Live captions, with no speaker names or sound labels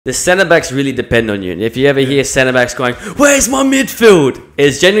The centre backs really depend on you. And if you ever hear centre backs going, "Where's my midfield?"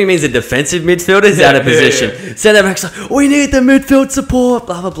 it generally means the defensive midfielder is out of position. Centre backs like, "We need the midfield support,"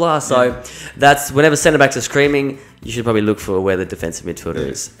 blah blah blah. So that's whenever centre backs are screaming, you should probably look for where the defensive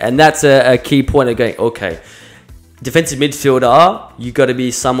midfielder is, and that's a key point of going. Okay, defensive midfielder, you got to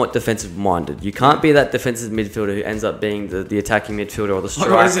be somewhat defensive minded. You can't be that defensive midfielder who ends up being the attacking midfielder or the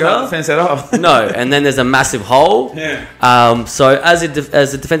striker. Why is it not defense at all? No, and then there's a massive hole. So as a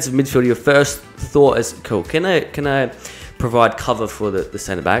defensive midfielder, your first thought is, cool, can I provide cover for the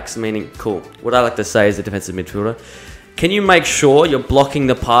centre backs? Meaning, cool. What I like to say as a defensive midfielder, can you make sure you're blocking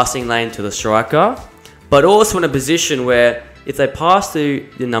the passing lane to the striker, but also in a position where if they pass to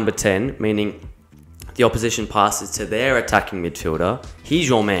the number 10, meaning the opposition passes to their attacking midfielder, he's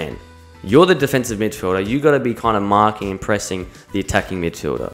your man. You're the defensive midfielder. You got to be kind of marking and pressing the attacking midfielder.